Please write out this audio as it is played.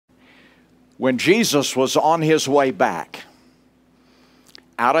When Jesus was on his way back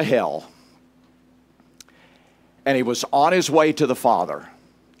out of hell, and he was on his way to the Father,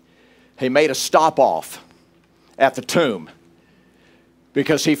 he made a stop off at the tomb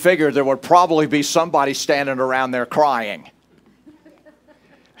because he figured there would probably be somebody standing around there crying.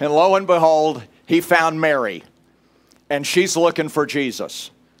 And lo and behold, he found Mary, and she's looking for Jesus.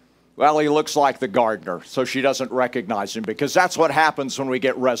 Well, he looks like the gardener, so she doesn't recognize him, because that's what happens when we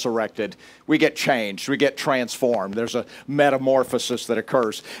get resurrected. We get changed. We get transformed. There's a metamorphosis that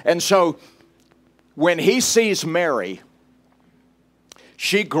occurs. And so when he sees Mary,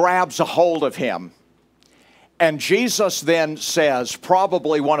 she grabs a hold of him. And Jesus then says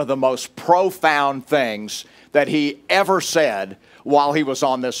probably one of the most profound things that he ever said while he was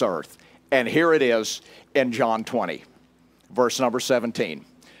on this earth. And here it is in John 20, verse number 17.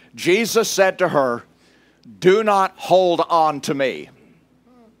 Jesus said to her, "Do not hold on to me.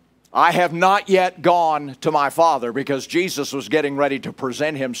 I have not yet gone to my Father," because Jesus was getting ready to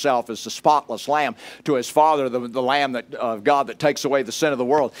present himself as the spotless lamb to his Father, the Lamb of God that takes away the sin of the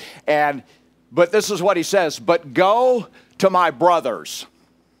world. But this is what he says, "But go to my brothers."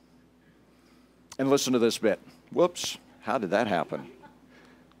 And listen to this bit. Whoops, how did that happen?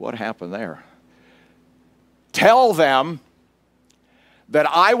 What happened there? "Tell them that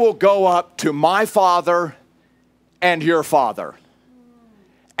I will go up to my Father and your Father,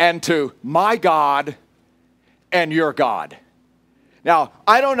 and to my God and your God." Now,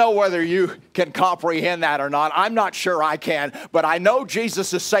 I don't know whether you can comprehend that or not. I'm not sure I can, but I know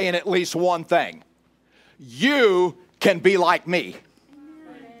Jesus is saying at least one thing. You can be like me.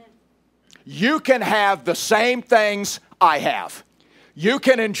 You can have the same things I have. You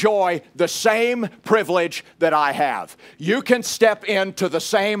can enjoy the same privilege that I have. You can step into the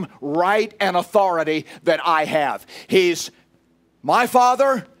same right and authority that I have. He's my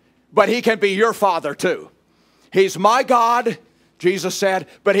Father, but he can be your Father too. He's my God, Jesus said,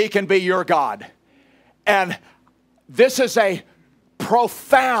 but he can be your God. And this is a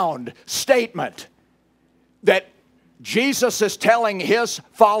profound statement that Jesus is telling his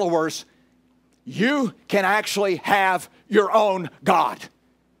followers. You can actually have your own God.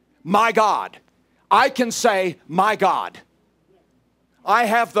 My God. I can say, my God. I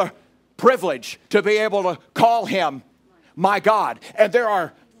have the privilege to be able to call him my God. And there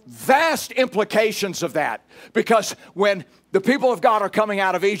are vast implications of that, because when the people of God are coming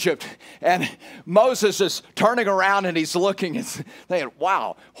out of Egypt and Moses is turning around and he's looking and thinking,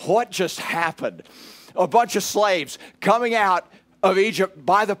 wow, what just happened? A bunch of slaves coming out of Egypt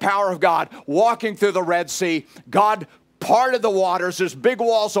by the power of God, walking through the Red Sea. God parted the waters. There's big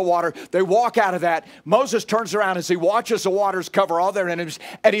walls of water. They walk out of that. Moses turns around as he watches the waters cover all their enemies,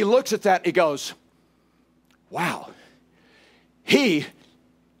 and he looks at that and he goes, wow, he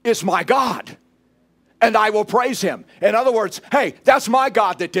is my God, and I will praise him. In other words, hey, that's my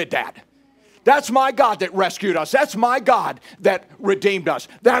God that did that. That's my God that rescued us. That's my God that redeemed us.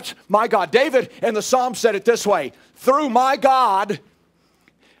 That's my God. David in the Psalm said it this way: through my God,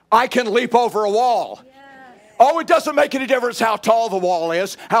 I can leap over a wall. Oh, it doesn't make any difference how tall the wall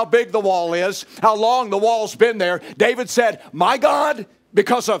is, how big the wall is, how long the wall's been there. David said, my God,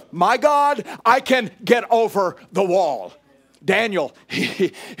 because of my God, I can get over the wall. Daniel,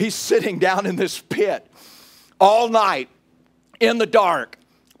 he's sitting down in this pit all night in the dark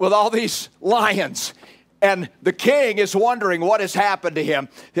with all these lions. And the king is wondering what has happened to him.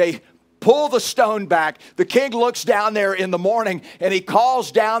 They pull the stone back. The king looks down there in the morning, and he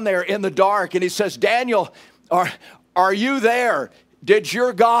calls down there in the dark, and he says, Daniel, are you there? Did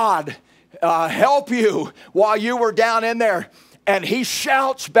your God help you while you were down in there? And he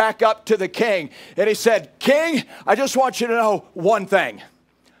shouts back up to the king, and he said, King, I just want you to know one thing.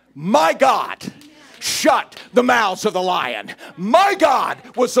 My God shut the mouths of the lion. My God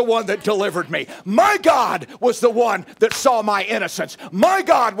was the one that delivered me. My God was the one that saw my innocence. My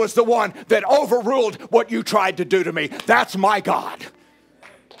God was the one that overruled what you tried to do to me. That's my God.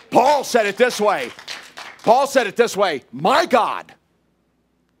 Paul said it this way. Paul said it this way: my God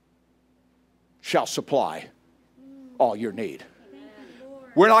shall supply all your need.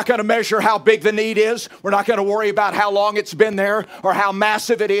 We're not going to measure how big the need is. We're not going to worry about how long it's been there, or how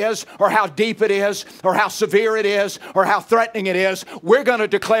massive it is, or how deep it is, or how severe it is, or how threatening it is. We're going to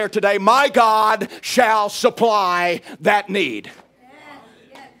declare today, my God shall supply that need.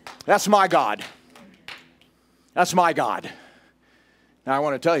 That's my God. That's my God. Now I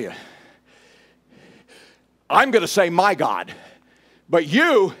want to tell you, I'm going to say my God, but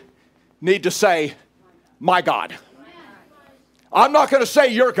you need to say my God. I'm not going to say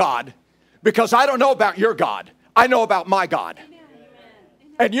your God, because I don't know about your God. I know about my God.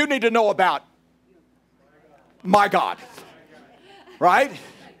 And you need to know about my God. Right?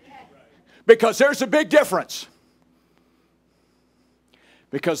 Because there's a big difference.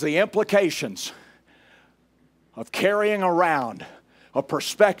 Because the implications of carrying around a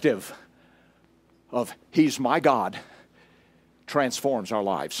perspective of He's my God transforms our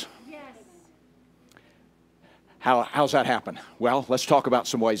lives. Yes. How's that happen? Well, let's talk about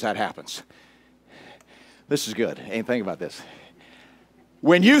some ways that happens. This is good. Ain't think about this.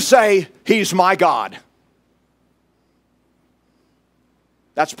 When you say He's my God,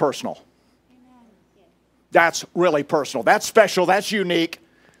 that's personal. That's really personal. That's special. That's unique.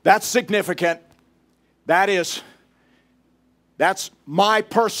 That's significant. That's my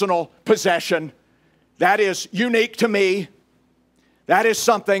personal possession. That is unique to me. That is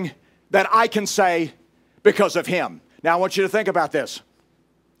something that I can say because of Him. Now I want you to think about this.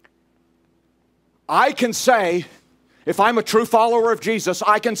 I can say, if I'm a true follower of Jesus,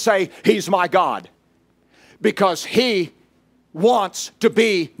 I can say He's my God because He wants to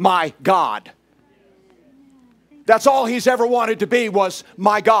be my God. That's all He's ever wanted to be was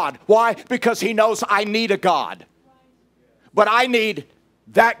my God. Why? Because He knows I need a God. But I need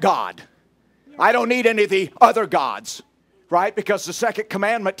that God. I don't need any of the other gods, right? Because the second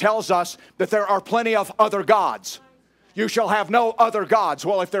commandment tells us that there are plenty of other gods. You shall have no other gods.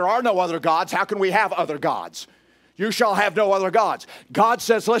 Well, if there are no other gods, how can we have other gods? You shall have no other gods. God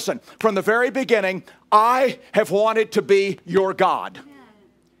says, listen, from the very beginning, I have wanted to be your God.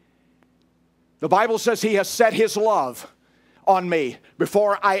 The Bible says He has set His love on me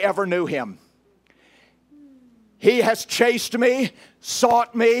before I ever knew Him. He has chased me,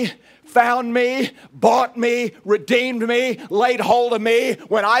 sought me, found me, bought me, redeemed me, laid hold of me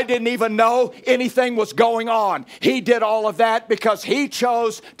when I didn't even know anything was going on. He did all of that because He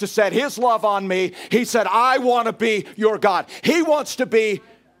chose to set His love on me. He said, I want to be your God. He wants to be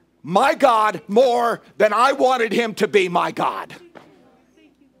my God more than I wanted Him to be my God.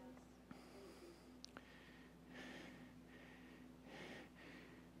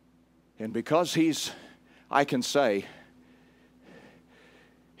 And because I can say,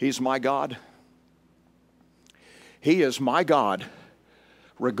 He's my God. He is my God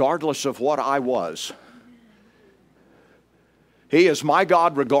regardless of what I was. He is my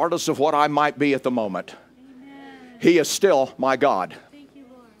God regardless of what I might be at the moment. Amen. He is still my God. Thank you,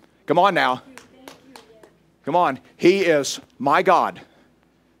 Lord. Come on now. Come on. He is my God.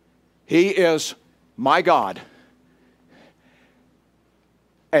 He is my God.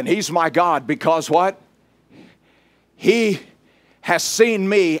 And He's my God because what? He has seen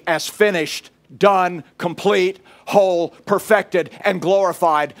me as finished, done, complete, whole, perfected, and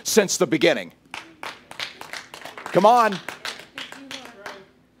glorified since the beginning. Come on.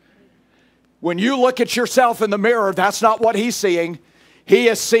 When you look at yourself in the mirror, that's not what He's seeing. He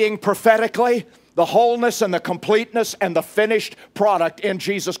is seeing prophetically the wholeness and the completeness and the finished product in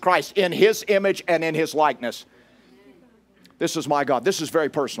Jesus Christ, in His image and in His likeness. This is my God. This is very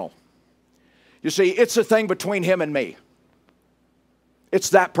personal. You see, it's a thing between Him and me. It's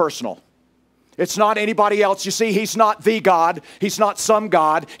that personal. It's not anybody else. You see, He's not the God. He's not some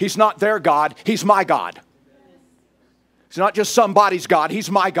God. He's not their God. He's my God. He's not just somebody's God. He's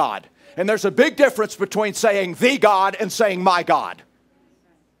my God. And there's a big difference between saying the God and saying my God.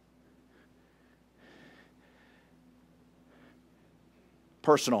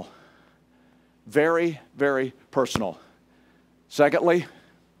 Personal. Very, very personal. Secondly,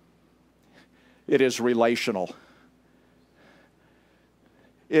 it is relational.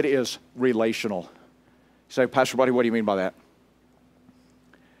 It is relational. You say, Pastor Buddy, what do you mean by that?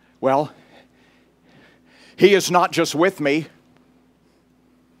 Well, He is not just with me.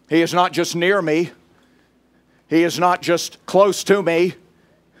 He is not just near me. He is not just close to me.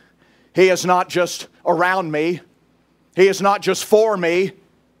 He is not just around me. He is not just for me.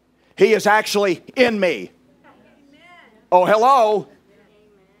 He is actually in me. Oh, hello.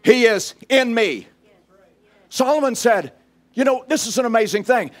 He is in me. Solomon said, you know, this is an amazing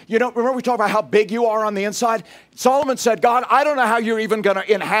thing. You know, remember we talked about how big you are on the inside? Solomon said, God, I don't know how you're even going to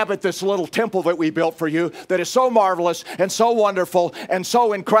inhabit this little temple that we built for you that is so marvelous and so wonderful and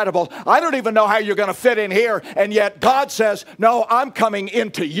so incredible. I don't even know how you're going to fit in here. And yet God says, no, I'm coming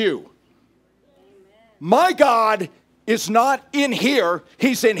into you. My God is not in here.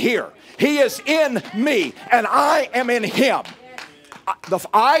 He's in here. He is in me, and I am in Him.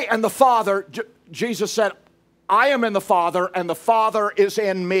 I and the Father, Jesus said, I am in the Father, and the Father is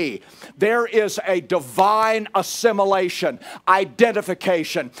in me. There is a divine assimilation,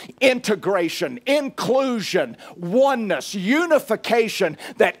 identification, integration, inclusion, oneness, unification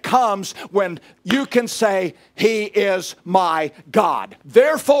that comes when you can say, He is my God.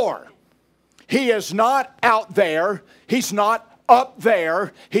 Therefore, He is not out there. He's not up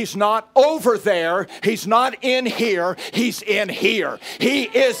there. He's not over there. He's not in here. He's in here. He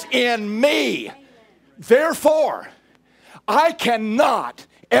is in me. Therefore, I cannot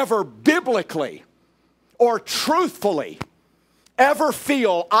ever biblically or truthfully ever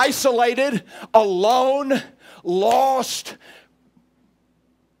feel isolated, alone, lost,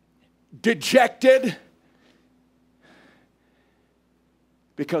 dejected,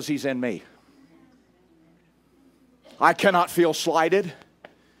 because He's in me. I cannot feel slighted,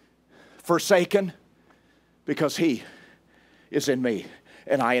 forsaken, because He is in me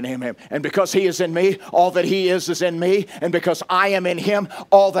and I in Him. And because He is in me, all that He is in me. And because I am in Him,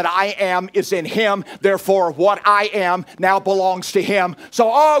 all that I am is in Him. Therefore, what I am now belongs to Him.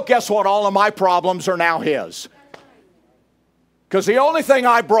 So, guess what? All of my problems are now His. Because the only thing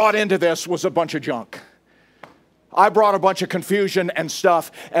I brought into this was a bunch of junk. I brought a bunch of confusion and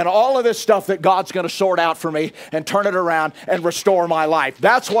stuff, and all of this stuff that God's going to sort out for me and turn it around and restore my life.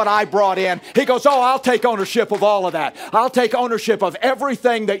 That's what I brought in. He goes, I'll take ownership of all of that. I'll take ownership of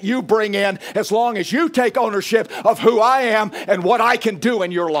everything that you bring in, as long as you take ownership of who I am and what I can do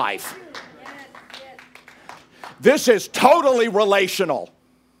in your life. This is totally relational.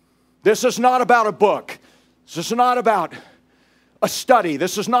 This is not about a book. This is not about a study.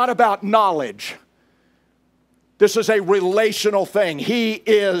 This is not about knowledge. This is a relational thing. He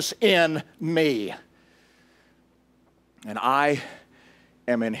is in me. And I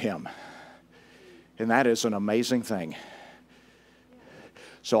am in Him. And that is an amazing thing.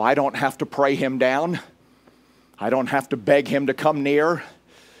 So I don't have to pray Him down. I don't have to beg Him to come near.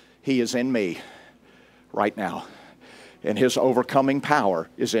 He is in me right now. And His overcoming power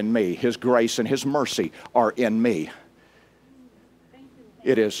is in me. His grace and His mercy are in me.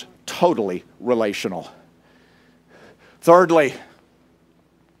 It is totally relational. Thirdly,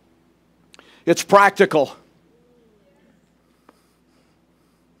 it's practical.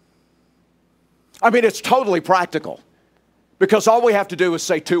 I mean, it's totally practical. Because all we have to do is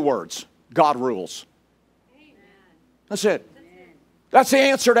say two words. God rules. That's it. That's the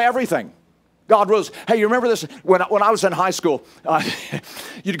answer to everything. God rules. Hey, you remember this? When I was in high school,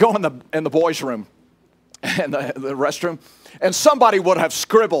 you'd go in the boys' room, in the restroom, and somebody would have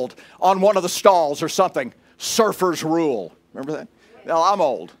scribbled on one of the stalls or something, surfer's rule. Remember that? Now, I'm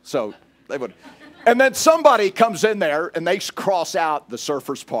old, so they would. And then somebody comes in there, and they cross out the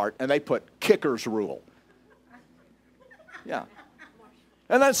surfer's part, and they put kicker's rule. Yeah.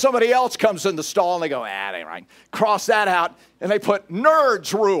 And then somebody else comes in the stall, and they go, that ain't right. Cross that out, and they put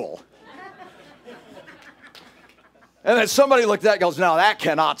nerd's rule. And then somebody looked at that and goes, no, that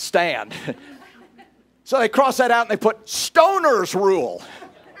cannot stand. So they cross that out, and they put stoner's rule.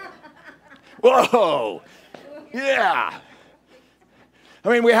 Whoa. Yeah. I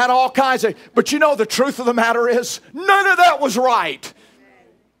mean, we had all kinds of, but you know, the truth of the matter is, none of that was right.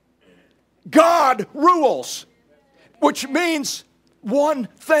 God rules, which means one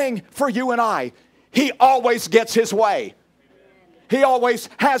thing for you and I. He always gets His way. He always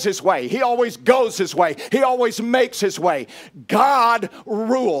has His way. He always goes His way. He always makes His way. God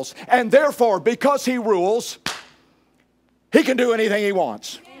rules. And therefore, because He rules, He can do anything He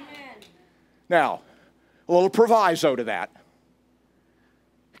wants. Amen. Now, a little proviso to that.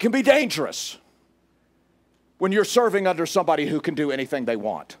 It can be dangerous when you're serving under somebody who can do anything they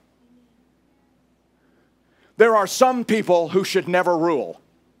want. There are some people who should never rule.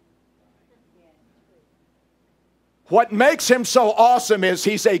 What makes Him so awesome is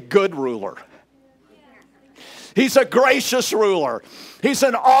He's a good ruler. He's a gracious ruler. He's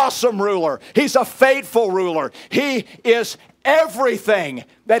an awesome ruler. He's a faithful ruler. He is everything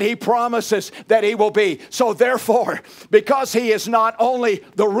that He promises that He will be. So therefore, because He is not only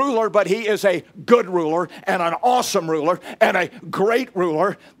the ruler, but He is a good ruler and an awesome ruler and a great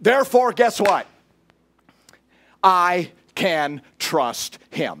ruler, therefore, guess what? I can trust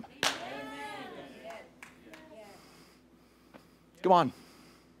Him. Come on.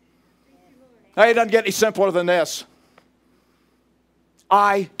 Hey, it doesn't get any simpler than this.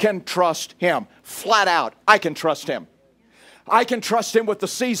 I can trust Him. Flat out, I can trust Him. I can trust Him with the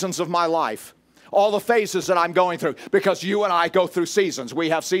seasons of my life. All the phases that I'm going through, because you and I go through seasons. We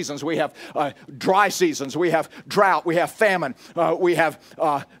have seasons. We have dry seasons. We have drought. We have famine. We have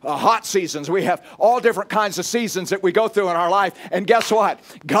hot seasons. We have all different kinds of seasons that we go through in our life. And guess what?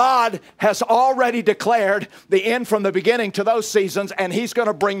 God has already declared the end from the beginning to those seasons, and He's going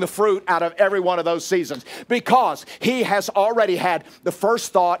to bring the fruit out of every one of those seasons, because He has already had the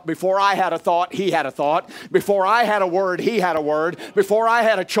first thought. Before I had a thought, He had a thought. Before I had a word, He had a word. Before I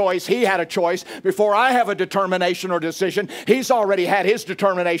had a choice, He had a choice. before I have a determination or decision. He's already had his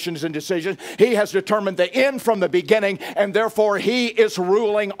determinations and decisions. He has determined the end from the beginning, and therefore he is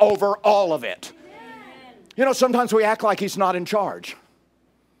ruling over all of it. You know, sometimes we act like he's not in charge.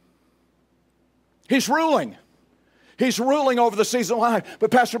 He's ruling. He's ruling over the season of life.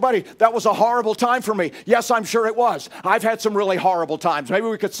 But Pastor Buddy, that was a horrible time for me. Yes, I'm sure it was. I've had some really horrible times. Maybe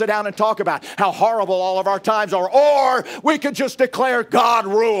we could sit down and talk about how horrible all of our times are. Or we could just declare God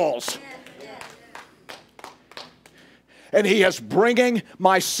rules. And he is bringing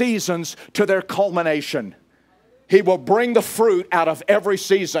my seasons to their culmination. He will bring the fruit out of every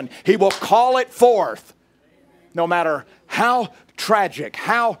season. He will call it forth. No matter how tragic,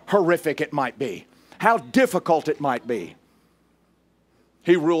 how horrific it might be, how difficult it might be.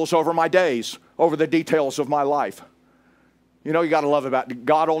 He rules over my days, over the details of my life. You know, you got to love about it.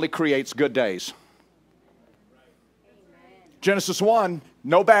 God only creates good days. Genesis 1,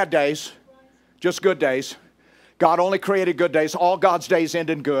 no bad days, just good days. God only created good days. All God's days end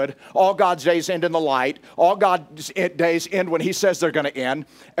in good. All God's days end in the light. All God's days end when he says they're going to end.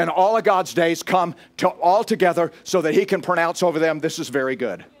 And all of God's days come all together so that he can pronounce over them, this is very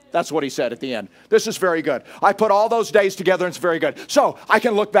good. That's what he said at the end. This is very good. I put all those days together and it's very good. So I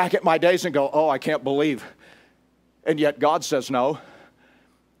can look back at my days and go, oh, I can't believe. And yet God says, no,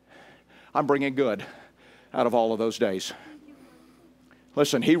 I'm bringing good out of all of those days.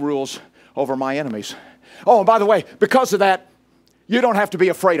 Listen, he rules over my enemies. Oh, and by the way, because of that, you don't have to be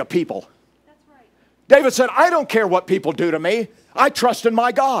afraid of people. That's right. David said, I don't care what people do to me. I trust in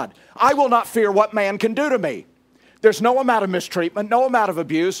my God. I will not fear what man can do to me. There's no amount of mistreatment, no amount of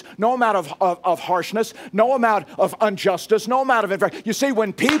abuse, no amount of harshness, no amount of injustice, no amount of... You see,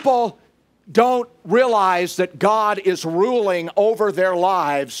 when people don't realize that God is ruling over their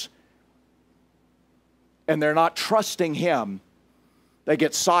lives and they're not trusting him, they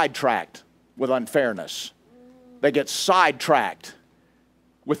get sidetracked with unfairness. They get sidetracked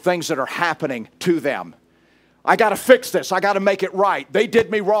with things that are happening to them. I got to fix this. I got to make it right. They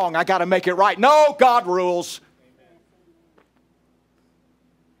did me wrong. I got to make it right. No, God rules.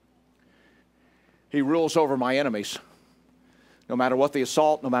 He rules over my enemies. No matter what the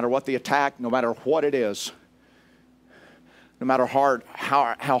assault, no matter what the attack, no matter what it is, no matter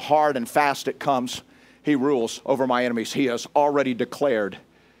how hard and fast it comes, he rules over my enemies. He has already declared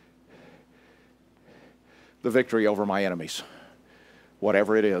the victory over my enemies.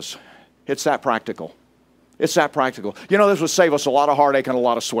 Whatever it is. It's that practical. It's that practical. You know, this would save us a lot of heartache and a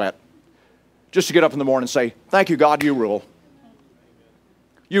lot of sweat. Just to get up in the morning and say, thank you, God, you rule.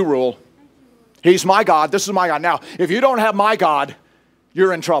 You rule. He's my God. This is my God. Now, if you don't have my God,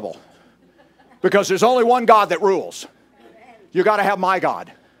 you're in trouble. Because there's only one God that rules. You got to have my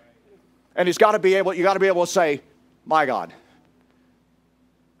God. And he's got to be able, you got to be able to say, my God.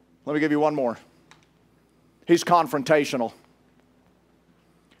 Let me give you one more. He's confrontational.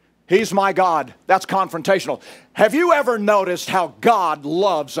 He's my God. That's confrontational. Have you ever noticed how God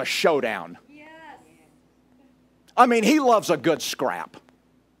loves a showdown? Yes. I mean, he loves a good scrap.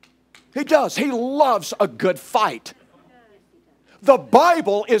 He does. He loves a good fight. The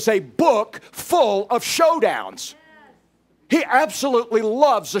Bible is a book full of showdowns. He absolutely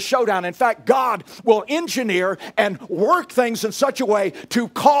loves the showdown. In fact, God will engineer and work things in such a way to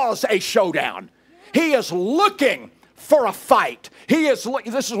cause a showdown. He is looking for a fight. This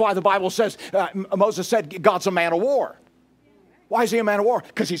is why the Bible says, Moses said, God's a man of war. Why is he a man of war?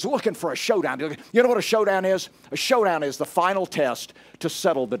 Because he's looking for a showdown. You know what a showdown is? A showdown is the final test to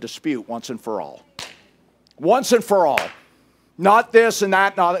settle the dispute once and for all. Once and for all. Not this and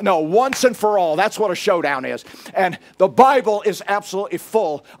that. No, once and for all. That's what a showdown is. And the Bible is absolutely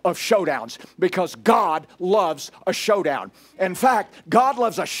full of showdowns because God loves a showdown. In fact, God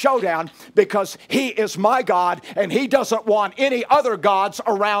loves a showdown because he is my God and he doesn't want any other gods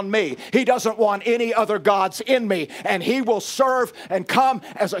around me. He doesn't want any other gods in me. And he will serve and come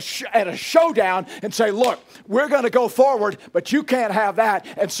as at a showdown and say, look, we're going to go forward, but you can't have that.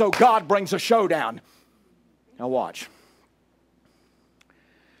 And so God brings a showdown. Now watch.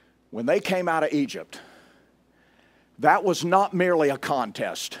 When they came out of Egypt, that was not merely a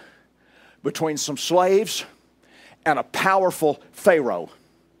contest between some slaves and a powerful Pharaoh.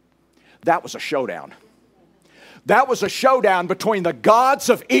 That was a showdown. That was a showdown between the gods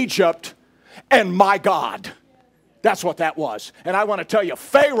of Egypt and my God. That's what that was. And I want to tell you,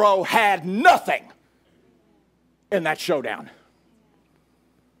 Pharaoh had nothing in that showdown.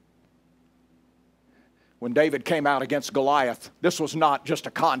 When David came out against Goliath, this was not just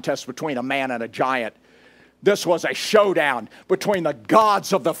a contest between a man and a giant. This was a showdown between the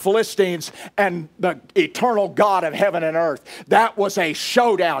gods of the Philistines and the eternal God of heaven and earth. That was a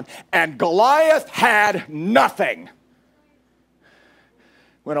showdown, and Goliath had nothing.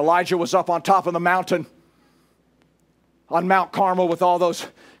 When Elijah was up on top of the mountain, on Mount Carmel with all those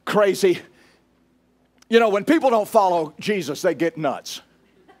crazy, when people don't follow Jesus, they get nuts.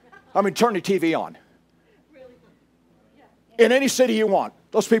 I mean, turn the TV on. In any city you want,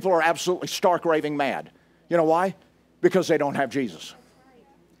 those people are absolutely stark raving mad. You know why? Because they don't have Jesus.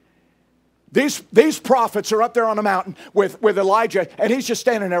 These prophets are up there on the mountain with Elijah, and he's just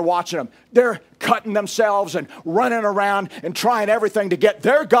standing there watching them. They're cutting themselves and running around and trying everything to get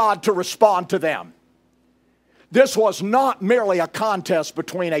their God to respond to them. This was not merely a contest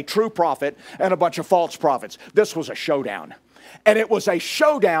between a true prophet and a bunch of false prophets. This was a showdown. And it was a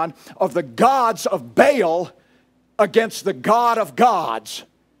showdown of the gods of Baal against the God of gods,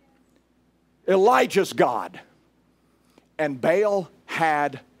 Elijah's God. And Baal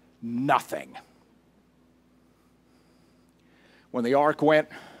had nothing. When the ark went,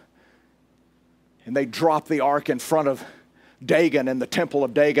 and they dropped the ark in front of Dagon in the temple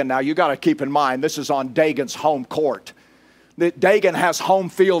of Dagon. Now you got to keep in mind, this is on Dagon's home court. Dagon has home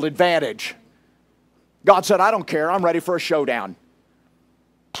field advantage. God said, I don't care, I'm ready for a showdown.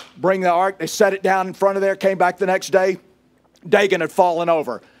 Bring the ark, they set it down in front of there, came back the next day. Dagon had fallen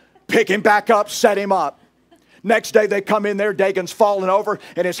over. Pick him back up, set him up. Next day they come in there, Dagon's fallen over,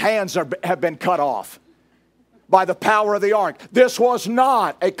 and his hands have been cut off by the power of the ark. This was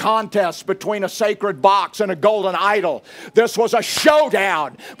not a contest between a sacred box and a golden idol. This was a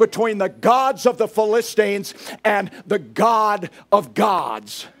showdown between the gods of the Philistines and the God of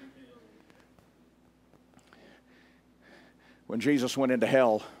gods. When Jesus went into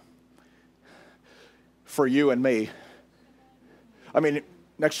hell for you and me, I mean,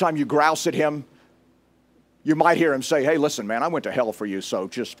 next time you grouse at him, you might hear him say, hey, listen, man, I went to hell for you, so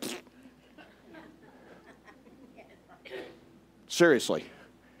just... Seriously,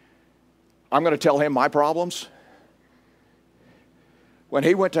 I'm going to tell him my problems. When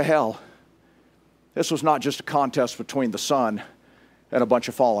he went to hell, this was not just a contest between the Son and a bunch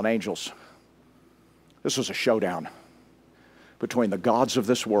of fallen angels. This was a showdown between the gods of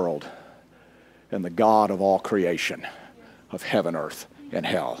this world and the God of all creation, of heaven, earth, and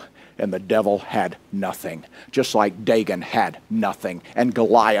hell. And the devil had nothing, just like Dagon had nothing, and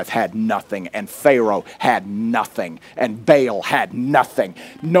Goliath had nothing, and Pharaoh had nothing, and Baal had nothing.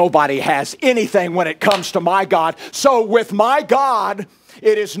 Nobody has anything when it comes to my God. So with my God,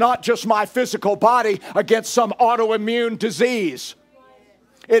 it is not just my physical body against some autoimmune disease.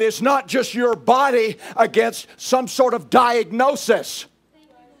 It is not just your body against some sort of diagnosis.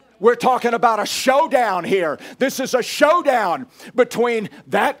 We're talking about a showdown here. This is a showdown between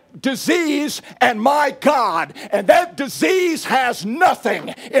that disease and my God. And that disease has nothing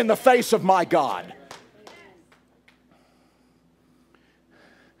in the face of my God.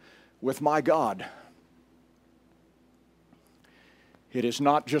 With my God, it is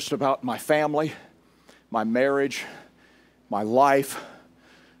not just about my family, my marriage, my life,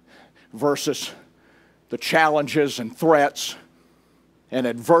 versus the challenges and threats and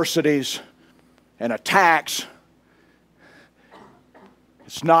adversities and attacks.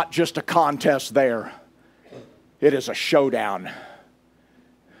 It's not just a contest there. It is a showdown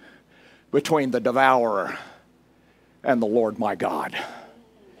between the devourer and the Lord my God.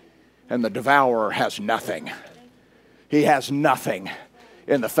 And the devourer has nothing. He has nothing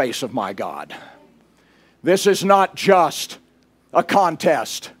in the face of my God. This is not just a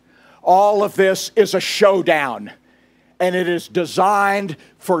contest. All of this is a showdown. And it is designed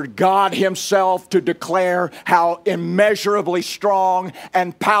for God himself to declare how immeasurably strong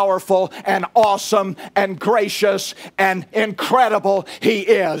and powerful and awesome and gracious and incredible he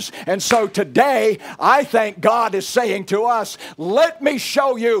is. And so today, I think God is saying to us, let me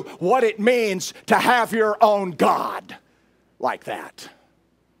show you what it means to have your own God like that.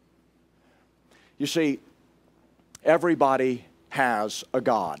 You see, everybody has a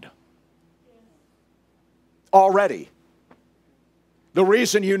God already. The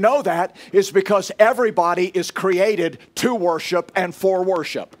reason you know that is because everybody is created to worship and for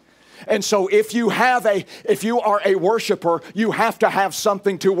worship. And so if you are a worshiper, you have to have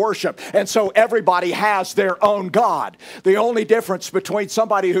something to worship. And so everybody has their own God. The only difference between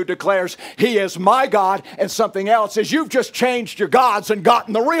somebody who declares he is my God and something else is you've just changed your gods and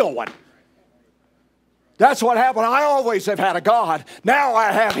gotten the real one. That's what happened. I always have had a God. Now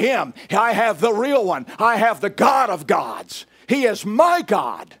I have him. I have the real one. I have the God of gods. He is my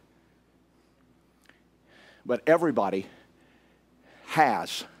God. But everybody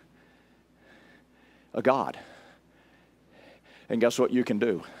has a God. And guess what you can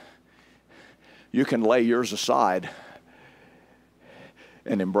do? You can lay yours aside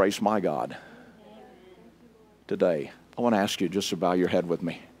and embrace my God today. I want to ask you just to bow your head with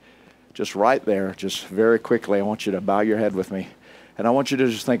me. Just right there, just very quickly, I want you to bow your head with me. And I want you to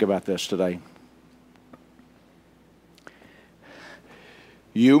just think about this today.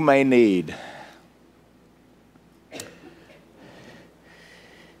 You may need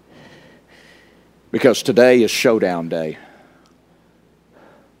because today is showdown day.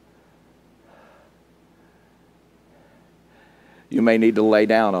 You may need to lay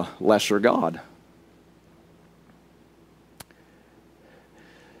down a lesser God.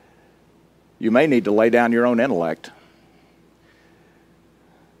 You may need to lay down your own intellect.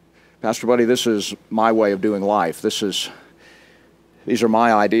 Pastor Buddy, this is my way of doing life. These are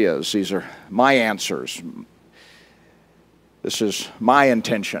my ideas. These are my answers. This is my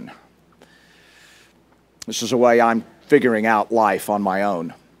intention. This is the way I'm figuring out life on my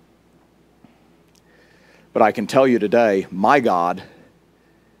own. But I can tell you today, my God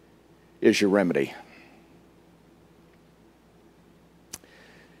is your remedy.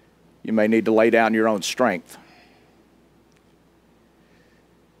 You may need to lay down your own strength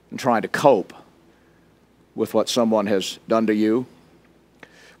and trying to cope with what someone has done to you,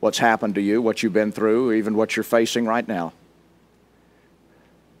 what's happened to you, what you've been through, even what you're facing right now.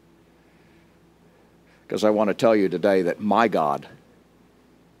 Because I want to tell you today that my God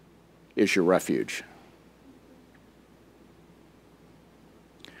is your refuge.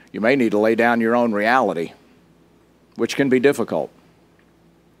 You may need to lay down your own reality, which can be difficult.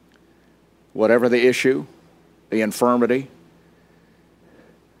 Whatever the issue, the infirmity,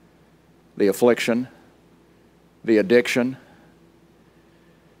 the affliction, the addiction,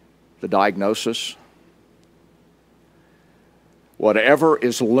 the diagnosis, whatever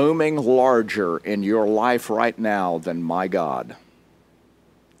is looming larger in your life right now than my God,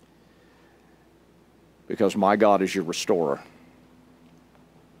 because my God is your restorer.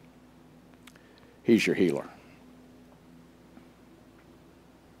 He's your healer.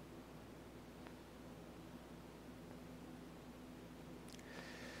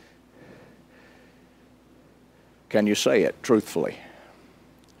 Can you say it truthfully,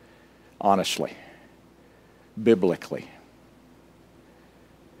 honestly, biblically?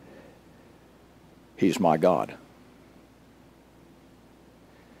 He's my God.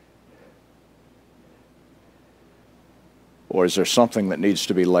 Or is there something that needs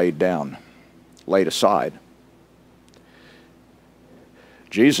to be laid down, laid aside?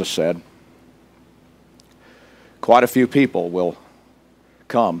 Jesus said, quite a few people will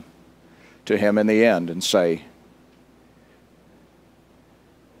come to him in the end and say,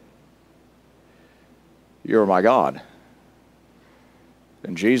 "You're my God."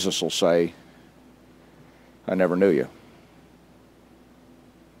 And Jesus will say, "I never knew you."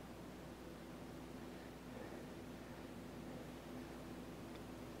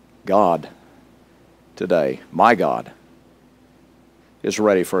 God today, my God, is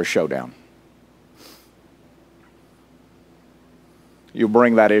ready for a showdown. You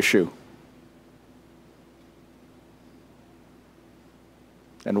bring that issue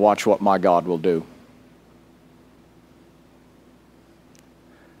and watch what my God will do.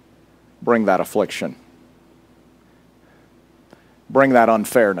 Bring that affliction. Bring that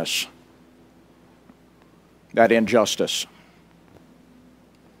unfairness, that injustice,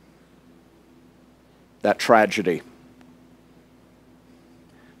 that tragedy,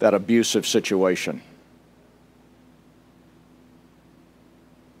 that abusive situation.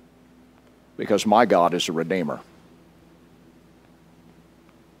 Because my God is a redeemer.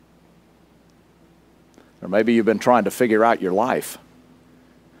 Or maybe you've been trying to figure out your life.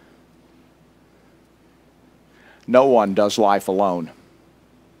 No one does life alone.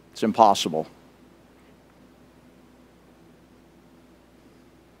 It's impossible.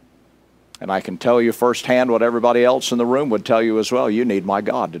 And I can tell you firsthand what everybody else in the room would tell you as well. You need my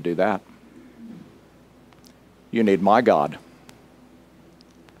God to do that. You need my God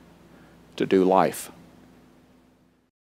to do life.